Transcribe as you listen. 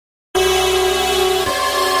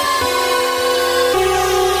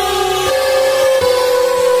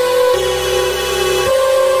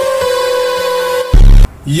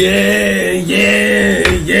Yeah, yeah,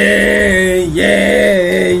 yeah,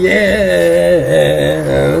 yeah, yeah.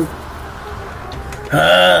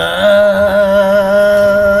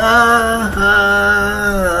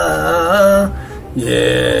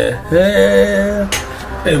 Yeah.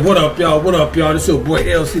 Hey, what up, y'all? What up, y'all? This your boy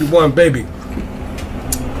LCDAONE, baby.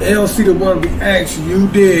 LCDAONE reaction, you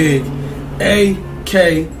dig?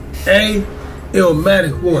 AKA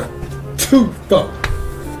Illmatic 1, 2, 4.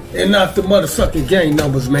 And not the motherfucking gang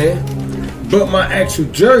numbers, man. But my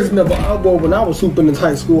actual jersey number I wore when I was hooping in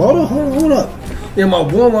high school. Hold up. And my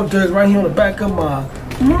warm-up jersey right here on the back of my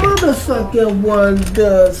motherfucking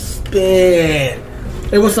Wonder Spin.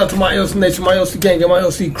 Hey, what's up to my LC Nation, my LC gang, and my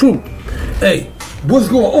LC crew? Hey, what's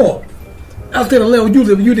going on? Out there in the land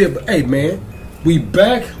where you live, but hey, man, we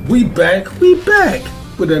back with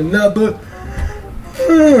another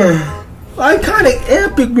iconic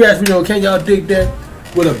epic reaction video. Can y'all dig that?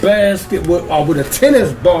 With a basket, with a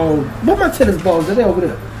tennis ball. What my tennis balls are they over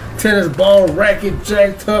there? Tennis ball, racket,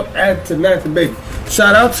 jacked up, add to nothing, baby.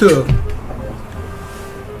 Shout out to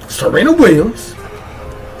Serena Williams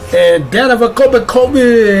and Danka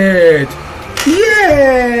Kovinic.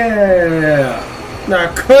 Yeah!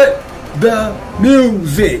 Now cut the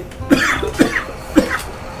music.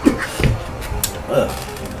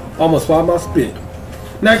 Almost swallowed my spit.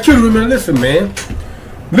 Now, Q, remember, listen, man.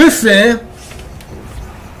 Listen.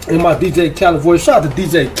 In my DJ Khaled voice, shout out to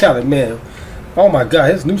DJ Khaled, man. Oh my God,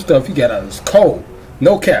 his new stuff he got out is cold,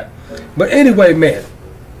 no cap. But anyway, man,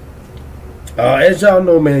 as y'all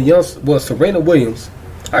know, man, Serena Williams,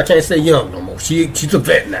 I can't say young no more. She's a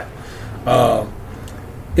vet now.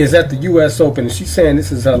 Is at the U.S. Open, and she's saying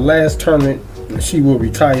this is her last tournament, and she will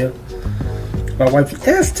retire. My wife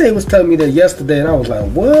ST was telling me that yesterday, and I was like,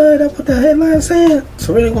 what? That's what the headline saying?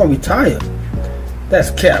 Serena gonna retire? That's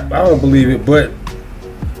cap. I don't believe it, but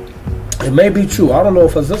it may be true. I don't know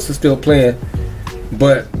if her sister's still playing,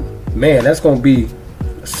 but man, that's gonna be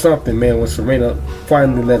something, man. When Serena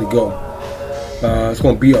finally let it go, it's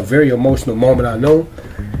gonna be a very emotional moment, I know.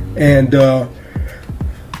 And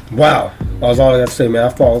wow, that's all I got to say, man. I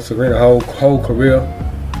followed Serena whole career.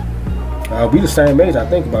 We the same age, I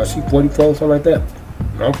think about. She's 44, something like that.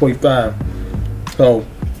 I'm 45. So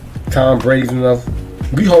Tom Brady's enough.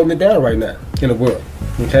 We holding it down right now in the world.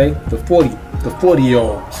 Okay, the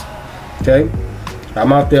 40-year-olds. Okay,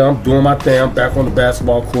 I'm out there, I'm doing my thing, I'm back on the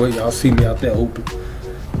basketball court. Y'all see me out there hooping.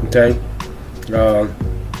 Okay,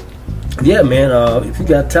 yeah, man. If you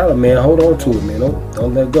got talent, man, hold on to it, man.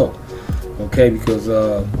 Don't let go. Okay, because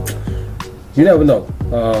you never know.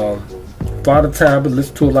 Father Time, but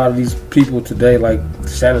listen to a lot of these people today, like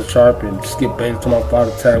Shannon Sharp and Skip Bayless, talking about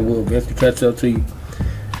Father Time will eventually catch up to you.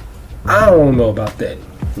 I don't know about that.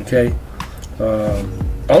 Okay,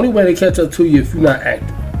 only way they catch up to you if you're not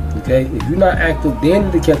active. Okay, if you're not active, then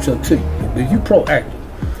it'll catch up to you. If you proactive,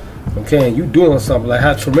 okay, and you doing something like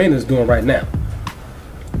how Serena's doing right now,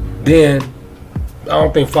 then I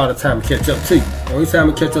don't think Father Time will catch up to you. The only time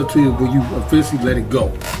it catch up to you is when you officially let it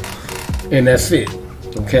go, and that's it.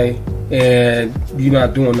 Okay, and you're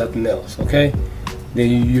not doing nothing else. Okay, then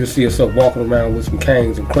you'll see yourself walking around with some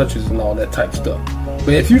canes and crutches and all that type of stuff.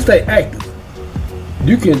 But if you stay active,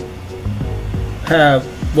 you can have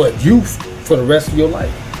youth for the rest of your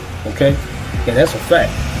life. Okay, and that's a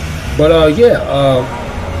fact. But yeah,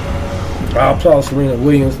 I applaud Serena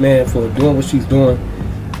Williams, man, for doing what she's doing.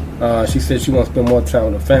 She said she wants to spend more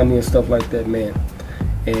time with her family and stuff like that, man,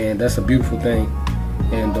 and that's a beautiful thing.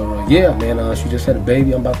 And yeah, man, she just had a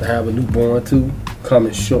baby. I'm about to have a newborn too,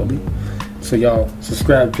 coming shortly. So y'all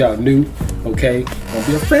subscribe if y'all new. Okay, gonna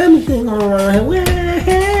be a family thing going around here.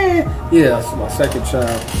 Yeah, that's my second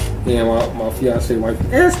child, and my fiance wife,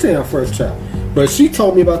 and still our first child. But she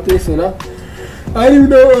told me about this, and I didn't even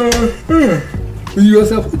know the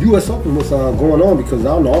U.S. Open was going on, because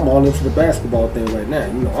I know I'm all into the basketball thing right now.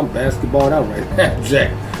 You know, I'm basketballed out right now,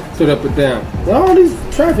 Jack. Stood up and down. And all these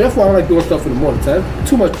traffic, that's why I like doing stuff in the morning time.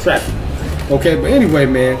 Too much traffic. Okay, but anyway,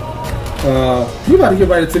 man, we about to get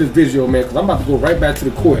right into this video, man, because I'm about to go right back to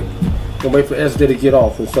the court and wait for SJ to get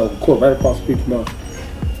off. And so the court right across the street from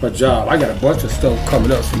my job. I got a bunch of stuff coming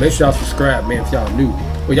up, so make sure y'all subscribe, man, if y'all new.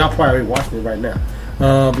 Well, y'all probably already watching it right now.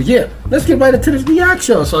 But yeah, let's get right into this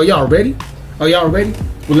reaction. So y'all ready? Are y'all ready?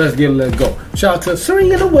 Well, let's go. Shout out to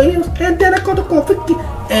Serena Williams and Danka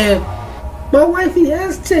Kovinic and my wifey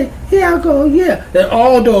SJ. Here I go, yeah. And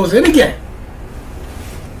all those in the game.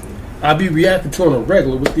 I'll be reacting to on a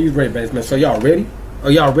regular with these Ray-Bans, man. So y'all ready?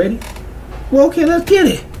 Are y'all ready? Well, okay, let's get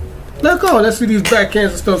it. Let's go. Let's see these backhands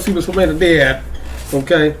and stuff, see what's Serena there.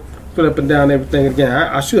 Okay? Put up and down everything again.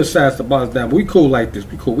 I should have sized the bars down, but we cool like this.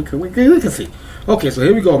 We cool. We can see. Okay, so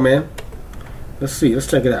here we go, man. Let's see. Let's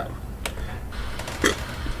check it out.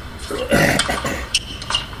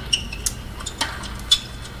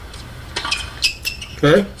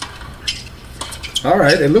 Okay. All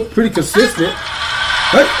right. They look pretty consistent.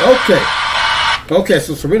 Hey, okay. Okay,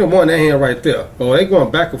 so Serena won that hand right there. Oh, they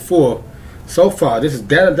going back and forth so far. This is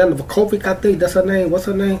Danka Kovinic, I think that's her name. What's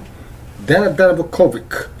her name? Danka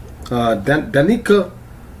Kovinic. Danka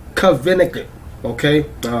Kovinic. Okay.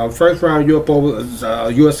 First round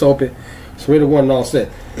US Open. Serena won and all set.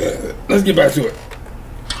 Let's get back to it.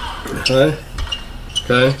 Okay.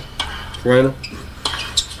 Okay. Serena.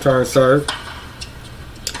 Turn serve.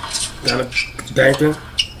 Danka.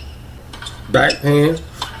 Backhand.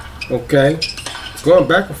 Okay. Going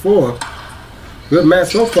back and forth. Good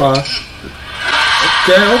match so far.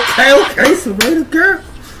 Okay. Serena, girl.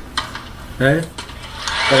 Okay.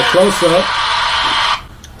 Got a close up.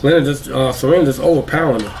 Serena just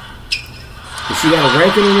overpowering her. And she got a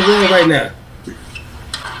ranking in the world right now.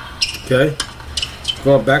 Okay.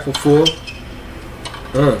 Going back and forth.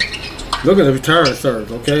 Look at the return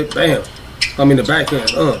serve. Okay. Bam. I mean the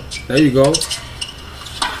backhand. There you go.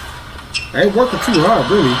 I ain't working too hard,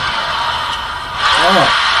 really.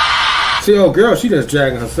 See, old girl, she just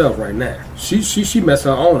dragging herself right now. She messed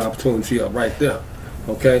her own opportunity up right there.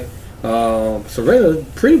 Okay. Serena,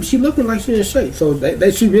 she looking like she in shape. So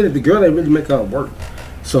the girl ain't really make her work.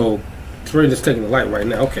 So Serena just taking the light right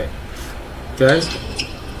now. Okay. Okay.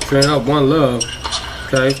 Serena up 1-love.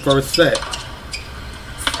 Okay. First set.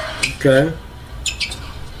 Okay.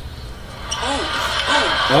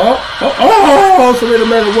 Oh! Serena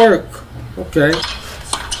made it work. Okay.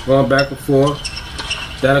 Going back and forth.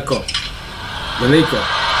 Danka. Danka.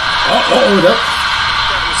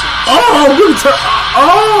 Good turn.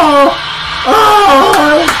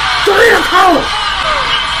 Serena cold.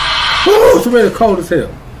 Serena cold as hell.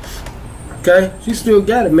 Okay, she still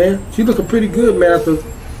got it, man. She looking pretty good, man, after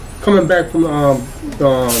coming back from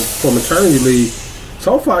maternity leave.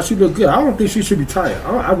 So far, she look good. I don't think she should be tired.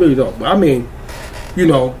 I really don't. But I mean, you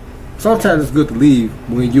know, sometimes it's good to leave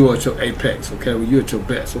when you're at your apex, okay? When you're at your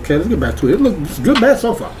best, okay? Let's get back to it. It's a good match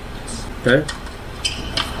so far, okay?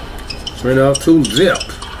 Serena up 2-zip.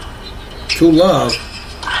 2-love.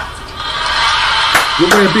 You're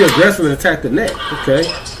going to be aggressive and attack the net, okay?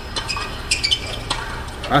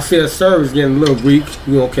 I see her serve is getting a little weak.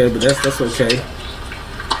 You okay, but that's okay. It's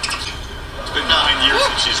been 9 years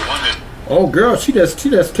since she's won it. Oh, girl, she just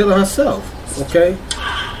killing herself, okay?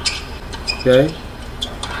 Okay.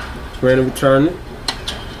 Serena returning it.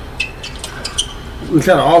 I'm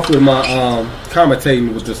kind of off with my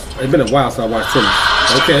commentating with this. It's been a while since I watched tennis.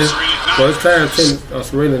 Okay. First time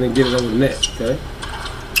Serena didn't get it over the net. Okay.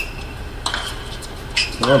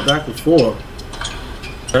 Going back and forth.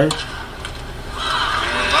 Okay.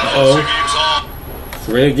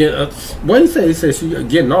 Serena getting what do you say? He said she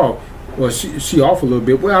getting off. Well, she off a little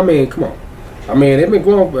bit. Well, I mean, come on. I mean, they've been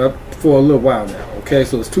going for a little while now. Okay,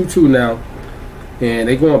 so it's 2-2 now. And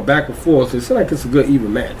they going back and forth. So it seems like it's a good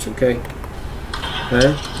even match, okay?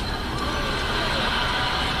 Okay.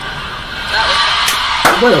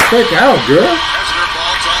 What a fake out, girl.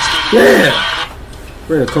 Yeah.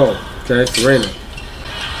 Serena Cole. Okay, Serena.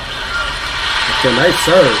 Okay, nice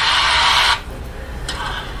serve.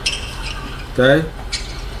 Okay.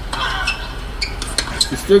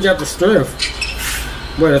 She still got the strength.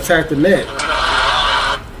 But attack the net.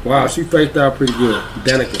 Wow, she faked out pretty good.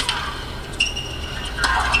 Danka.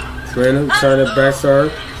 Serena, turn it back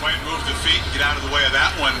serve. You might move the feet and get out of the way of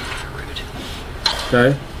that one.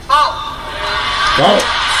 Okay. Wow.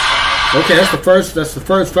 Okay, that's the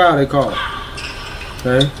first foul they call.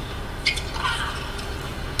 Okay.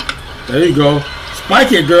 There you go.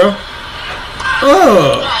 Spike it, girl.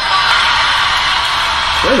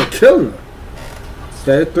 They're killing her.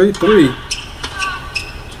 Okay, 3-3.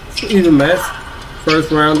 Even match.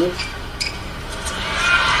 First rounders.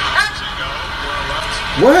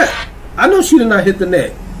 What? I know she did not hit the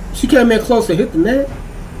net. She came in close and hit the net.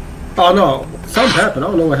 Oh no, something happened. I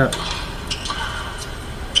don't know what happened.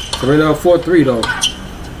 Serena 4-3 though.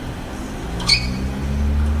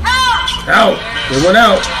 Out. It went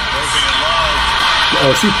out.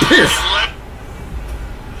 Oh, she pissed.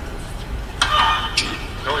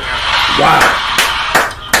 Wow.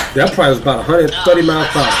 That probably was about 130 miles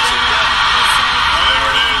per hour.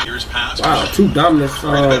 Wow, 2 dominant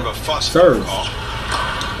serves.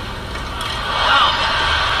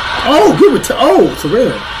 Oh, good return. Oh,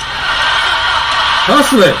 Serena.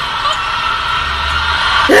 Hustling.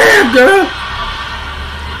 Damn, girl.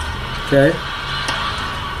 Okay.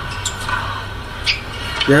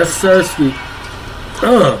 Yes, Sirski.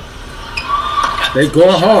 They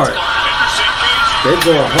going hard. They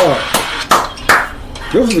going hard.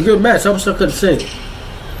 This was a good match. I wish I could have seen it.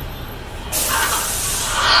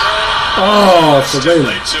 Oh,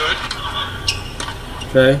 Serena.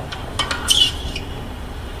 Okay.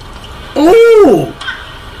 Ooh!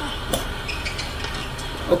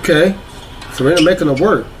 Okay. Serena making her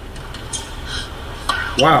work.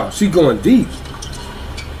 Wow, she going deep.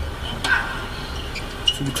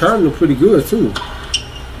 She returning her pretty good too.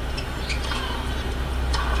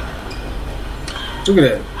 Look at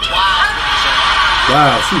that.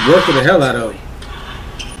 Wow, she's working the hell out of him.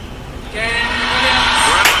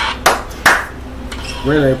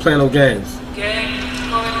 Serena ain't playing no games.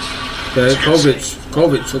 Okay,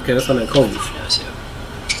 Kovinic. Okay, that's her name, Kovinic.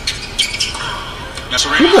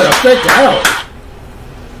 You better fake out.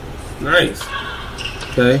 Nice.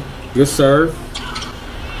 Okay, good serve.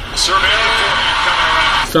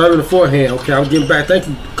 Serve in the forehand. Okay, I'm getting back. Thank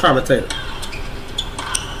you, commentator.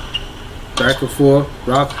 Back and forth,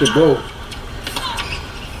 rock the boat.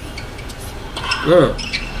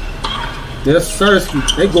 Yes, Sersky.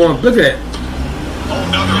 They going. Look at that.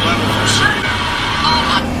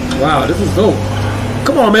 Wow, this is dope.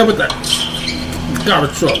 Come on, man, with that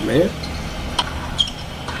garbage truck, man.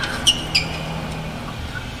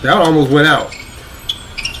 That almost went out.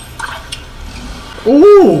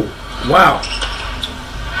 Ooh! Wow.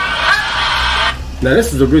 Now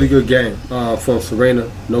this is a really good game from Serena.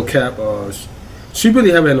 No cap. She really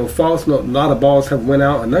haven't had no faults. No, a lot of balls have went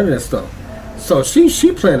out and none of that stuff. So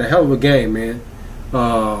she playing a hell of a game, man.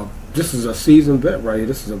 This is a seasoned vet right here.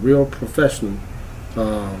 This is a real professional.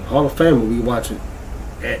 Hall of Famer we watching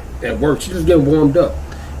at work. She's just getting warmed up.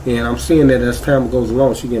 And I'm seeing that as time goes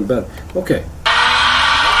along, she's getting better. Okay.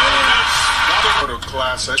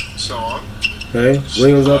 Classic song. Okay,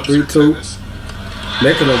 Williams up 3-2.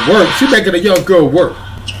 Making her work. She making a young girl work.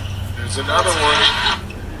 There's another one.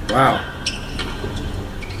 Wow.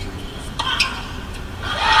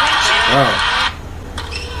 Wow.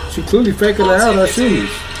 She clearly faking her out her shoes.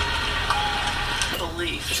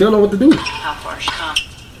 She don't know what to do. How far she come.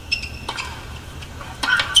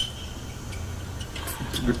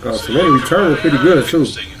 Serena returning pretty good too.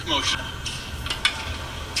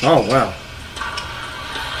 Oh wow.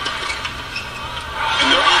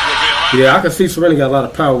 Yeah, I can see Serena got a lot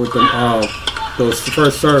of power with them those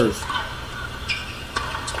first serves.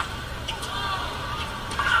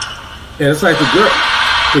 And it's like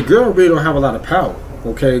the girl really don't have a lot of power,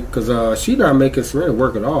 okay? Because she not making Serena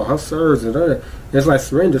work at all. Her serves and her, it's like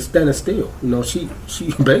Serena just standing still. You know, she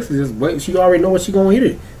basically just wait. She already know what she gonna hit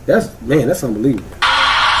it. That's unbelievable.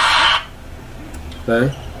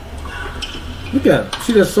 Okay, look at her.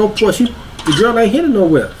 She just so poor. The girl ain't hitting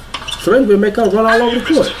nowhere. Serena will make her run all over the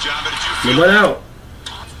court. They went out.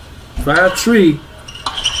 5-3.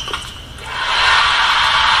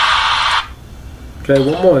 Okay,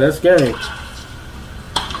 one more. That's game.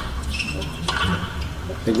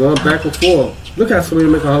 They're going back and forth. Look how Serena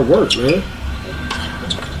making her work, man.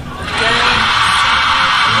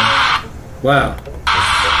 Wow.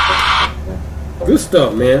 Good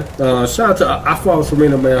stuff, man. Shout out to I follow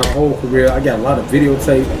Serena, man, her whole career. I got a lot of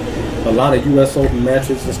videotape, a lot of U.S. Open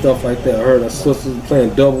matches and stuff like that. I heard her sisters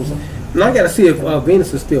playing doubles. And I got to see if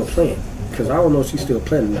Venus is still playing, because I don't know if she's still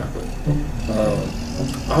playing or not.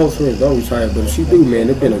 I hope Serena don't retire, but if she do, man,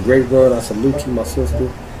 it's been a great run. I salute you, my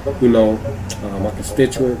sister. You know, my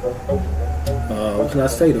constituent. What can I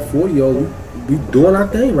say? The 40-year-old, we doing our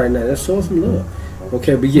thing right now. That shows some love.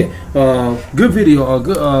 Okay, but yeah, good video,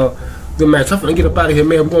 good match. I'm finna get up out of here,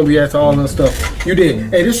 man. We're gonna react to all that stuff. You dig?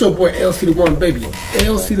 Hey, this your boy LCDAONE, baby.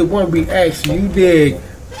 LCDAONE reaction. You dig?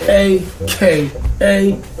 AKA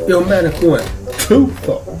Illmatic 1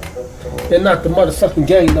 2-4. And not the motherfucking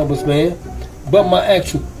gang numbers, man, but my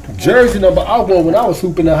actual jersey number I wore when I was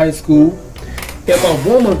hooping in high school. And my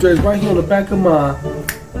warm-up jersey right here on the back of my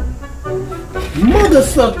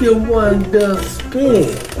motherfucking wonder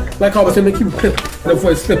spin. Like I always say, man, keep it pimping and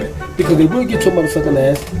avoid slipping, because they will get your motherfucking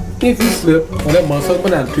ass if you slip on that motherfucking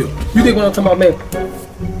banana peel. You think what I'm talking about, man?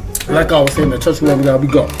 Like I always say, in the church where we gotta be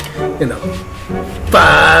going. You know,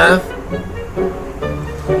 5,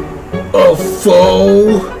 a 4,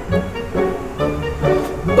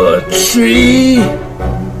 a 3,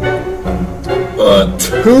 a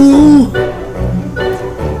 2,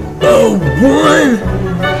 a 1.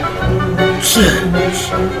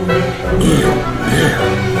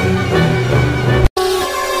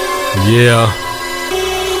 Yeah.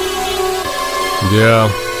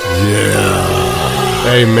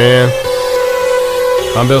 Hey, man,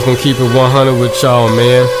 I'm just gonna keep it 100 with y'all,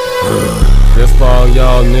 man. Just for all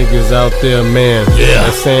y'all niggas out there, man. Yeah.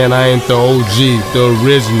 That's saying I ain't the OG, the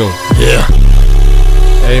original. Yeah.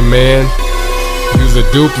 Hey, man, you's a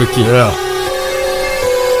duplicate. Yeah.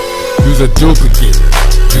 you's a duplicate.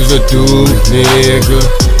 You's a dude, nigga.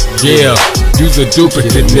 Yeah, you's a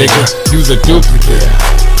duplicate, nigga. You's a duplicate.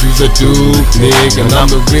 You's a dude, nigga. And I'm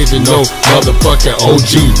the original motherfucking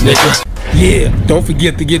OG, nigga. Yeah, don't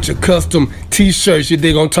forget to get your custom t-shirts, you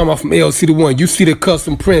dig what I'm talking about, from LCDAONE. You see the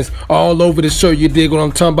custom prints all over the shirt, you dig what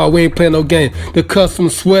I'm talking about. We ain't playing no game. The custom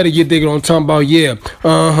sweater, you dig what I'm talking about, yeah.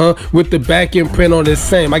 With the back end print on the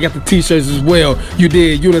same. I got the t-shirts as well. You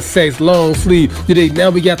dig, unisex, long sleeve. You dig, now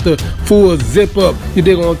we got the full zip up. You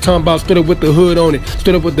dig what I'm talking about, straight up with the hood on it.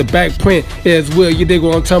 Straight up with the back print as well. You dig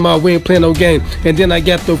what I'm talking about, we ain't playing no game. And then I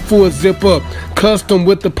got the full zip up, custom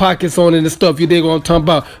with the pockets on it and stuff. You dig what I'm talking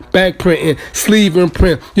about, back print and sleeve and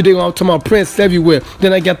print. You dig what I'm talking about, prints everywhere.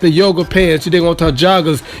 Then I got the yoga pants. You dig what I'm talking about,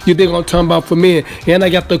 joggers. You dig what I'm talking about, for men. And I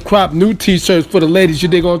got the crop new t-shirts for the ladies. You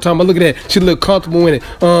dig what I'm talking about, look at that. She look comfortable in it.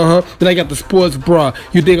 Then I got the sports bra.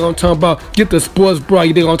 You dig what I'm talking about, get the sports bra.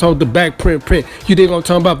 You dig what I'm talking about, the back print. You dig what I'm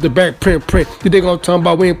talking about, the back print. You dig what I'm talking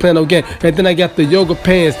about, we ain't playing no game. And then I got the yoga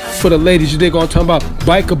pants for the ladies. You dig what I'm talking about,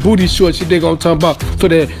 biker booty shorts. You dig what I'm talking about, so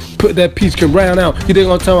that that piece can round out. You dig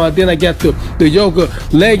what I'm talking about. Then I got the yoga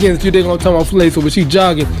leggings. You dig what I'm talking about, for ladies, so when she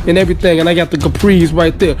jogging and everything. And I got the capris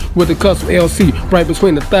right there with the custom LC right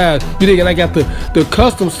between the thighs. You dig? And I got the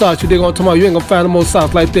custom socks. You dig what I'm talking about. You ain't gonna find no more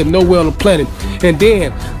socks like that nowhere on the planet. And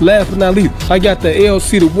then last but not least, I got the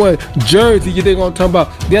LCDAONE jersey. You dig what I'm talking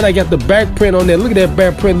about. Then I got the back print on there. Look at that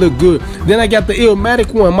back print, look good. Then I got the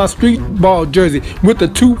Illmatic one, my street ball jersey with the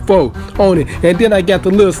 2-fold on it. And then I got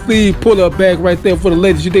the little sleeve pull-up bag right there for the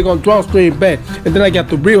ladies. You dig on drawstring bag. And then I got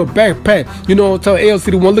the real backpack. You know what I'm talking about,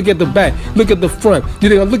 LCDAONE. Look at the back, look at the front. You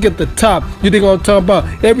dig, look at the top. You dig what I'm talking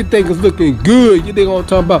about. Everything is looking good. You dig what I'm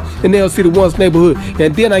talking about, in LCDAONE's neighborhood.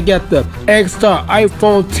 And then I got the X-Star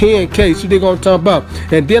iPhone 10 case. You dig what I'm talking about.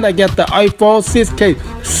 And then I got the iPhone 6 case,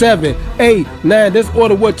 7, 8, 9. Just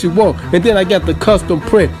order what you want. And then I got the custom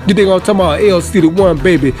print. You dig what I'm talking about, LCDAONE,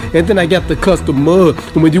 baby. And then I got the custom mug,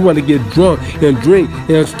 and when you want to get drunk and drink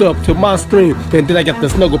and stuff, to my stream. And then I got the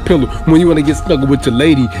snuggle pillow when you want to get snuggle with your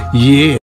lady. Yeah.